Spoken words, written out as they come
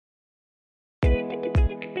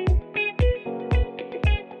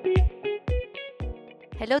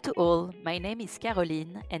Hello to all, my name is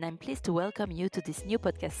Caroline, and I'm pleased to welcome you to this new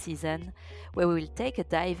podcast season where we will take a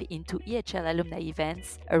dive into EHL alumni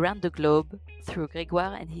events around the globe through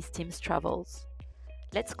Grégoire and his team's travels.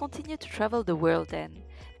 Let's continue to travel the world then.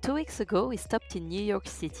 2 weeks ago, we stopped in New York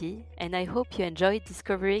City, and I hope you enjoyed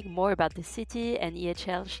discovering more about the city and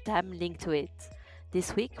EHL Stamm linked to it.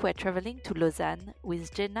 This week, we're traveling to Lausanne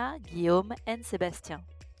with Jenna, Guillaume, and Sébastien.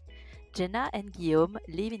 Jenna and Guillaume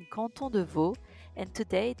live in Canton de Vaud, and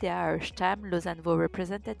today they are Stamm Lausanne Vaud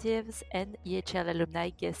representatives and EHL alumni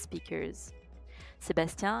guest speakers.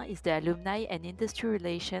 Sébastien is the Alumni and Industry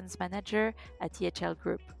Relations Manager at EHL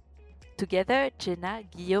Group. Together, Jenna,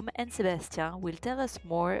 Guillaume, and Sébastien will tell us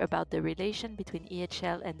more about the relation between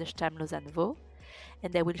EHL and the Stamm Lausanne Vaud,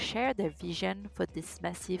 and they will share their vision for this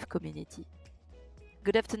massive community.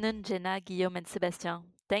 Good afternoon, Jenna, Guillaume, and Sébastien.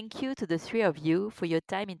 Thank you to the three of you for your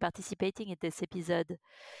time in participating in this episode.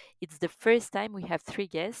 It's the first time we have three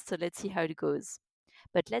guests, so let's see how it goes.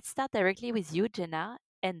 But let's start directly with you, Jenna,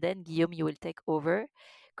 and then Guillaume, you will take over.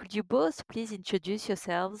 Could you both please introduce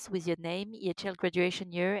yourselves with your name, EHL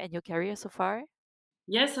graduation year, and your career so far?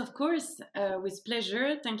 Yes, of course, with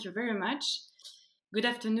pleasure. Thank you very much. Good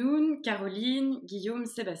afternoon, Caroline, Guillaume,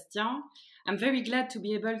 Sébastien. I'm very glad to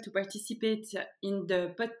be able to participate in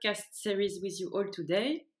the podcast series with you all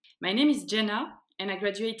today. My name is Jenna, and I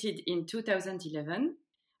graduated in 2011.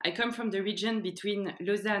 I come from the region between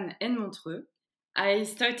Lausanne and Montreux. I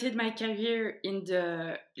started my career in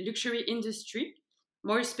the luxury industry,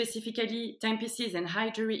 more specifically timepieces and high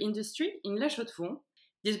jewelry industry in La Chaux-de-Fonds.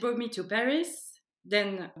 This brought me to Paris,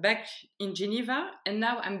 then back in Geneva, and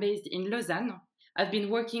now I'm based in Lausanne. I've been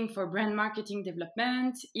working for brand marketing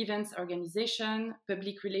development, events organization,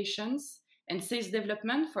 public relations, and sales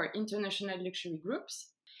development for international luxury groups.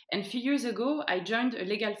 And a few years ago, I joined a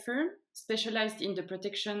legal firm specialized in the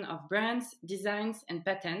protection of brands, designs, and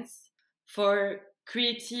patents for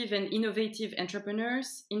creative and innovative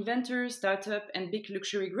entrepreneurs, inventors, startup, and big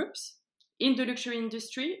luxury groups in the luxury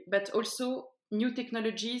industry, but also new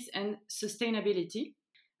technologies and sustainability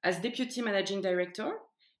as deputy managing director.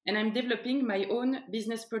 And I'm developing my own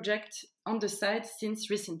business project on the side since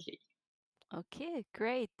recently. Okay,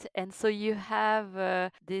 great. And so you have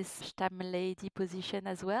this Stamm lady position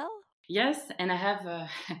as well? Yes, and I have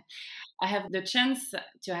I have the chance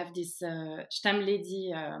to have this Stamm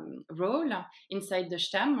lady role inside the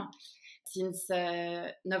Stamm since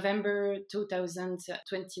November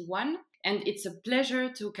 2021. And it's a pleasure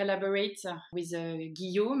to collaborate with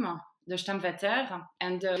Guillaume, the Stammvater,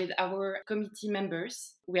 and with our committee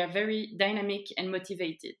members. We are very dynamic and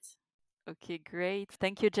motivated. Okay, great.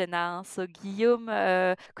 Thank you, Jenna. So,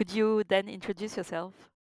 Guillaume, could you then introduce yourself?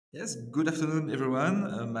 Yes, good afternoon,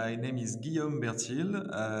 everyone. My name is Guillaume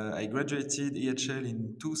Bertil. I graduated EHL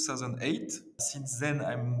in 2008. Since then,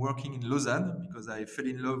 I'm working in Lausanne because I fell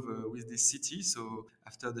in love with this city. So,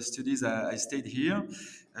 after the studies, I stayed here.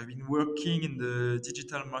 I've been working in the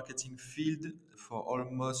digital marketing field for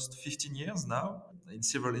almost 15 years now in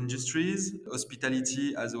several industries,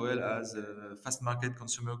 hospitality as well as fast market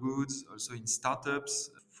consumer goods, also in startups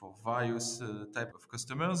for various type of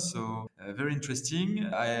customers. So very interesting.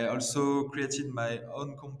 I also created my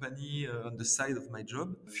own company on the side of my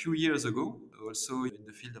job a few years ago, also in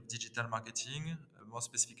the field of digital marketing, more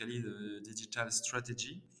specifically the digital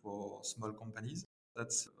strategy for small companies.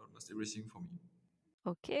 That's almost everything for me.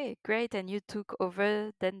 Okay, great. And you took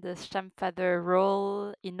over then the Stammfather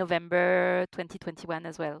role in November 2021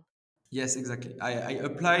 as well. Yes, exactly. I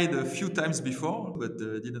applied a few times before, but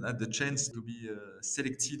didn't have the chance to be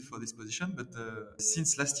selected for this position. But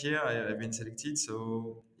since last year, I've been selected.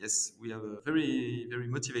 So yes, we have a very, very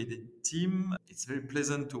motivated team. It's very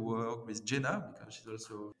pleasant to work with Jenna because she's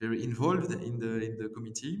also very involved in the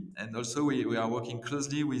committee, and also we are working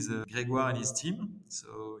closely with Grégoire and his team.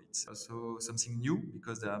 So it's also something new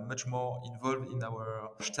because they are much more involved in our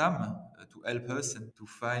Stamm to help us and to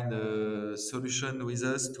find a solution with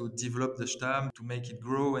us to develop the Stamm, to make it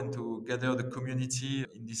grow and to gather the community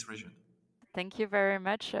in this region. Thank you very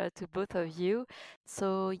much to both of you.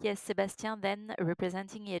 So, yes, Sébastien, then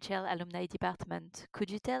representing EHL Alumni Department, could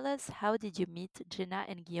you tell us how did you meet Jenna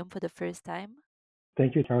and Guillaume for the first time?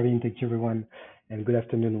 Thank you, Caroline. Thank you, everyone, and good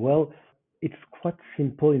afternoon. Well, it's quite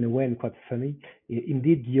simple in a way and quite funny.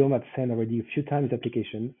 Indeed, Guillaume had sent already a few times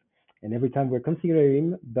applications, and every time we're considering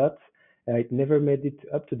him, but it never made it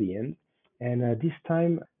up to the end. And this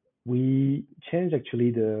time we changed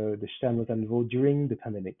actually the Stamm Lausanne Vaud during the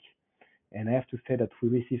pandemic. And I have to say that we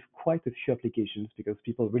received quite a few applications because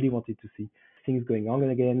people really wanted to see things going on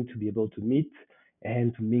again, to be able to meet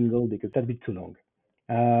and to mingle because that's a bit too long.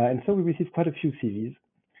 And so we received quite a few CVs.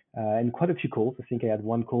 and quite a few calls. I think I had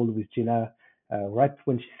one call with Jenna right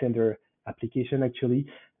when she sent her application, actually.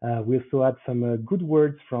 We also had some good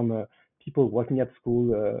words from people working at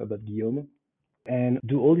school about Guillaume. And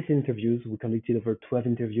do all these interviews. We conducted over 12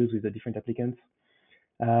 interviews with the different applicants.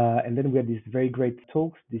 And then we had these very great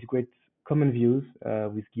talks, these great common views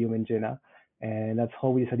with Guillaume and Jenna. And that's how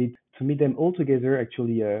we decided to meet them all together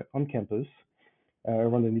actually on campus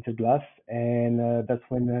around the little glass. And that's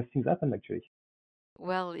when things happened actually.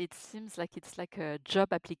 Well, it seems like it's like a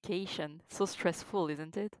job application. So stressful,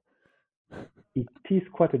 isn't it? It is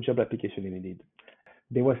quite a job application indeed.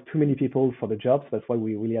 There was too many people for the jobs. That's why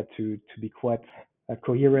we really had to be quite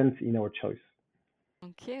coherent in our choice.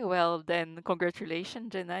 Okay, well then,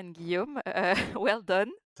 congratulations, Jenna and Guillaume. Well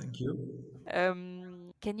done. Thank you.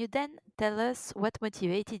 Can you then tell us what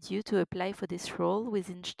motivated you to apply for this role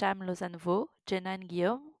within STAM Lausanne Vaud, Jenna and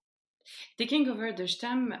Guillaume? Taking over the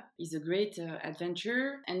STAM is a great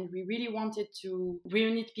adventure, and we really wanted to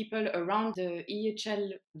reunite people around the EHL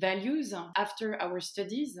values after our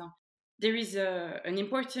studies. There is an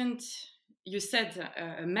important, you said,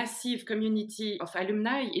 a massive community of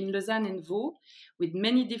alumni in Lausanne and Vaud with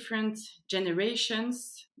many different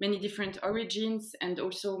generations, many different origins, and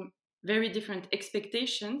also very different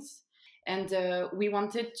expectations. And we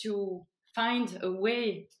wanted to find a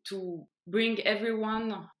way to bring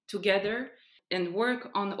everyone together and work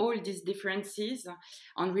on all these differences,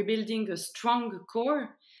 on rebuilding a strong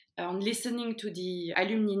core, on listening to the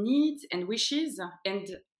alumni needs and wishes, and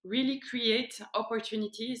really create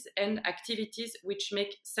opportunities and activities which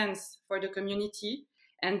make sense for the community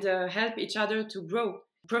and help each other to grow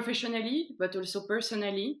professionally, but also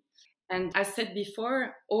personally. And as said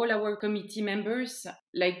before, all our committee members,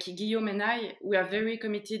 like Guillaume and I, we are very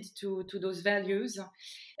committed to those values.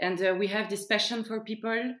 And we have this passion for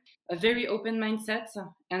people, a very open mindset,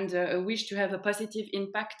 and a wish to have a positive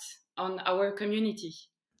impact on our community.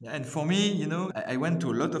 Yeah, and for me, I went to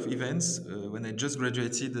a lot of events when I just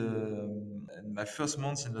graduated in my first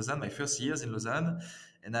months in Lausanne, my first years in Lausanne,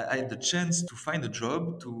 and I had the chance to find a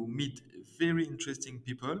job, to meet very interesting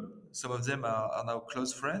people. Some of them are now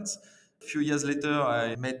close friends. A few years later,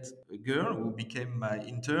 I met a girl who became my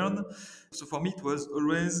intern. So for me, it was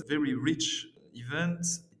always very rich event.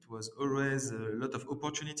 It was always a lot of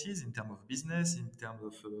opportunities in terms of business, in terms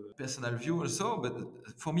of personal view also. But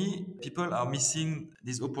for me, people are missing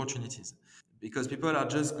these opportunities because people are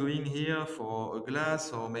just going here for a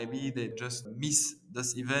glass, or maybe they just miss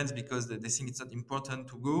those events because they think it's not important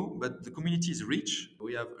to go. But the community is rich.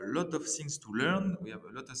 We have a lot of things to learn. We have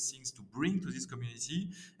a lot of things to bring to this community.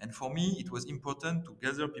 And for me, it was important to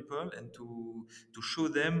gather people and to show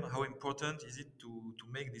them how important is it to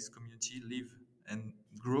make this community live and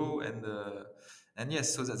grow. And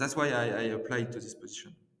yes, so that's why I applied to this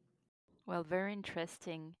position. Well, very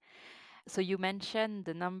interesting. So you mentioned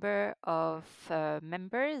the number of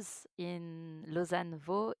members in Lausanne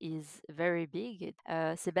Vaud is very big.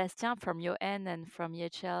 Sébastien, from your end and from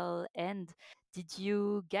EHL end, did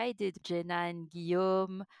you guided Jenna and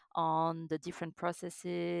Guillaume on the different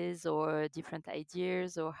processes or different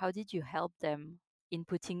ideas, or how did you help them in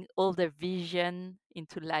putting all their vision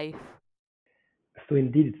into life? So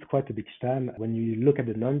indeed, it's quite a big stam. When you look at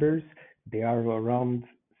the numbers, there are around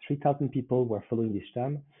 3,000 people who are following this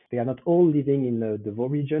stam. They are not all living in the Vaud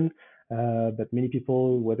region, but many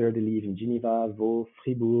people, whether they live in Geneva, Vaud,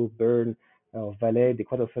 Fribourg, Bern, or Valais, they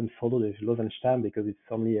quite often follow the Lausanne stam because it's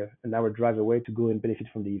only an hour drive away to go and benefit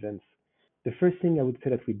from the events. The first thing I would say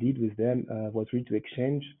that we did with them was really to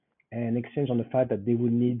exchange on the fact that they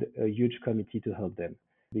would need a huge committee to help them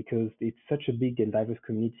because it's such a big and diverse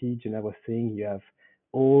community. Jenna was saying you have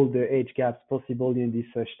all the age gaps possible in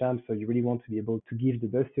this stamp, so you really want to be able to give the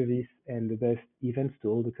best service and the best events to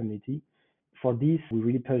all the community. For this, we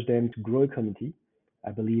really pushed them to grow a committee.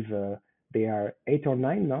 I believe they are 8 or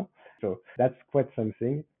 9 now, so that's quite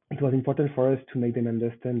something. It was important for us to make them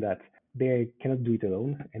understand that they cannot do it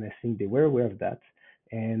alone, and I think they were aware of that.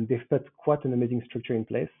 And they've put quite an amazing structure in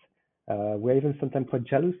place. We're even sometimes quite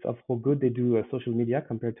jealous of how good they do social media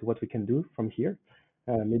compared to what we can do from here.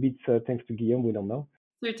 Maybe it's thanks to Guillaume, we don't know.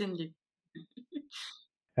 Certainly.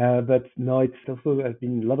 But no, it's also has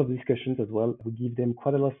been a lot of discussions as well. We give them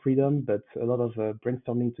quite a lot of freedom, but a lot of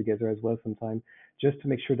brainstorming together as well sometimes, just to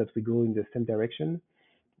make sure that we go in the same direction.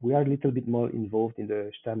 We are a little bit more involved in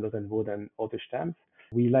the Stamm Lausanne Vaud than other Stamms.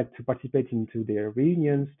 We like to participate into their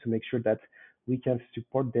reunions to make sure that we can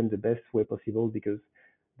support them the best way possible because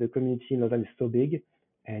the community in Lausanne is so big.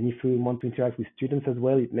 And if we want to interact with students as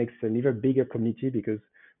well, it makes an even bigger community because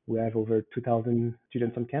we have over 2,000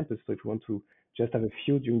 students on campus. So if we want to just have a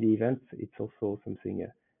few during the event, it's also something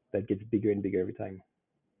that gets bigger and bigger every time.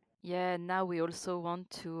 Yeah, now we also want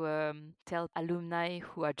to tell alumni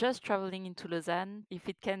who are just traveling into Lausanne if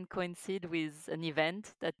it can coincide with an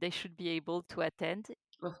event that they should be able to attend.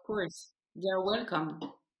 Of course, they are welcome.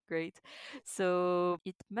 Great. So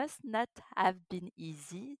it must not have been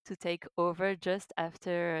easy to take over just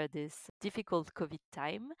after this difficult COVID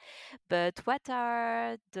time. But what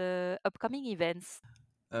are the upcoming events?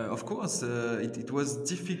 Of course, it was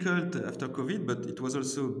difficult after COVID, but it was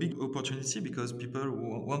also a big opportunity because people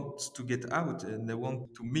want to get out and they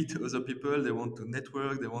want to meet other people, they want to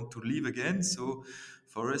network, they want to live again. So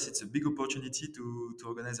for us, it's a big opportunity to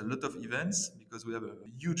organize a lot of events because we have a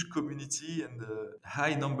huge community and a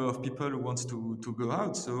high number of people who want to go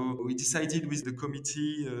out. So we decided with the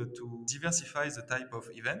committee to diversify the type of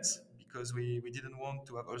events because we didn't want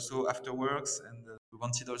to have also afterworks and we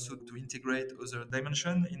wanted also to integrate other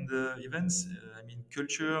dimension in the events. I mean,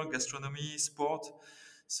 culture, gastronomy, sport.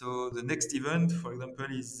 So the next event, for example,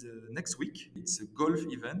 is next week. It's a golf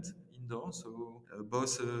event indoor. So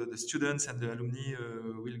both the students and the alumni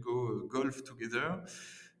will go golf together.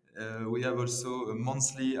 We have also a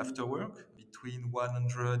monthly after work between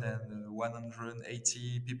 100 and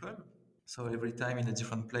 180 people. So every time in a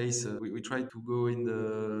different place, we try to go in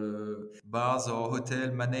the bars or hotel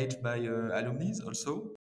managed by alumni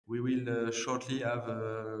also. We will shortly have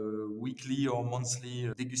a weekly or monthly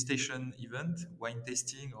degustation event, wine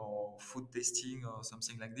tasting or food tasting or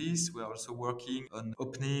something like this. We are also working on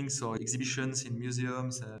openings or exhibitions in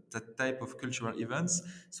museums, that type of cultural events.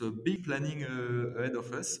 So big planning ahead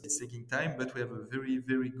of us. It's taking time, but we have a very,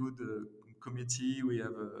 very good community. We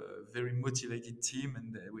have a very motivated team,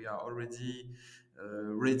 and we are already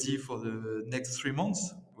ready for the next 3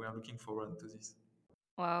 months. We are looking forward to this.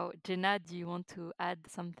 Wow, Jenna, do you want to add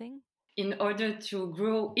something? In order to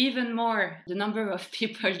grow even more the number of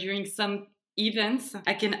people during some events,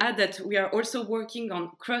 I can add that we are also working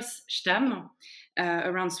on cross-Stamm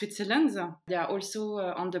around Switzerland. They are also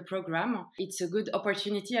on the program. It's a good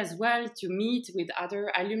opportunity as well to meet with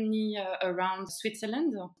other alumni around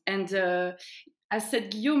Switzerland. And as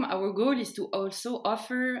said Guillaume, our goal is to also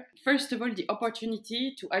offer, first of all, the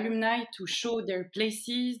opportunity to alumni to show their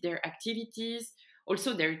places, their activities,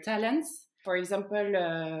 also their talents. For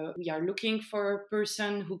example, we are looking for a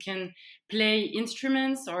person who can play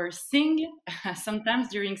instruments or sing sometimes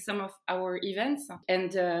during some of our events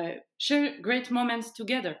and share great moments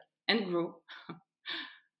together and grow.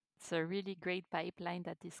 It's a really great pipeline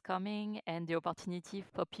that is coming and the opportunity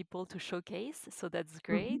for people to showcase. So that's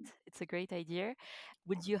great. Mm-hmm. It's a great idea.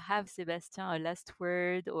 Would you have, Sebastian, a last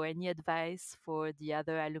word or any advice for the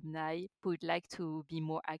other alumni who would like to be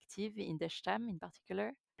more active in the Stamm in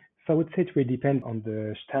particular? So I would say it really depends on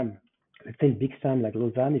the Stamm. Let's say big Stamm like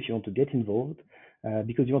Lausanne, if you want to get involved,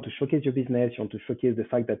 because you want to showcase your business, you want to showcase the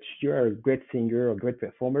fact that you're a great singer or great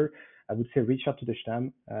performer, I would say reach out to the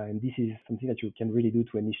Stamm. And this is something that you can really do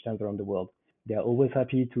to any Stamms around the world. They are always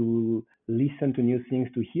happy to listen to new things,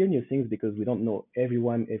 to hear new things, because we don't know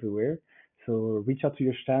everyone everywhere. So reach out to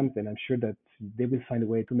your Stamms, and I'm sure that they will find a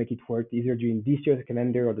way to make it work either during this year's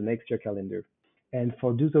calendar or the next year calendar. And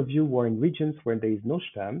for those of you who are in regions where there is no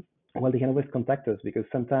Stamm, well, they can always contact us because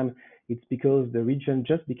sometimes it's because the region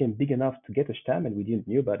just became big enough to get a Stamm and we didn't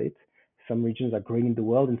know about it. Some regions are growing in the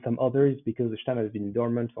world and some others because the Stamm has been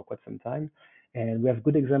dormant for quite some time. And we have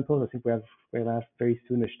good examples. I think we'll have very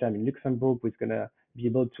soon a Stamm in Luxembourg who's going to be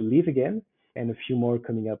able to live again, and a few more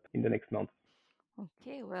coming up in the next month.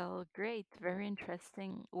 Okay, well, great. Very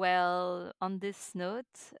interesting. Well, on this note,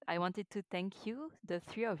 I wanted to thank you, the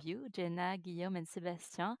three of you, Jenna, Guillaume, and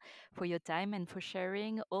Sebastien, for your time and for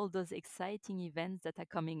sharing all those exciting events that are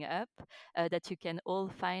coming up that you can all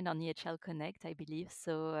find on EHL Connect, I believe.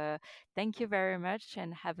 So thank you very much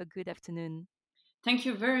and have a good afternoon. Thank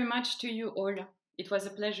you very much to you all. It was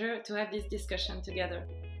a pleasure to have this discussion together.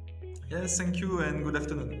 Yes, thank you and good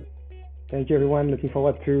afternoon. Thank you, everyone. Looking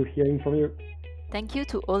forward to hearing from you. Thank you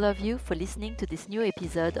to all of you for listening to this new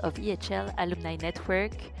episode of EHL Alumni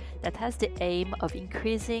Network that has the aim of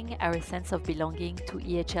increasing our sense of belonging to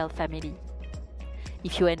EHL family.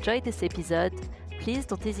 If you enjoyed this episode, please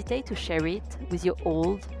don't hesitate to share it with your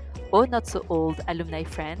old or not so old alumni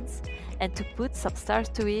friends and to put some stars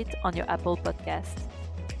to it on your Apple podcast.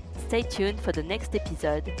 Stay tuned for the next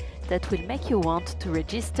episode that will make you want to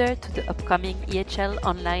register to the upcoming EHL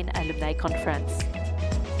Online Alumni Conference.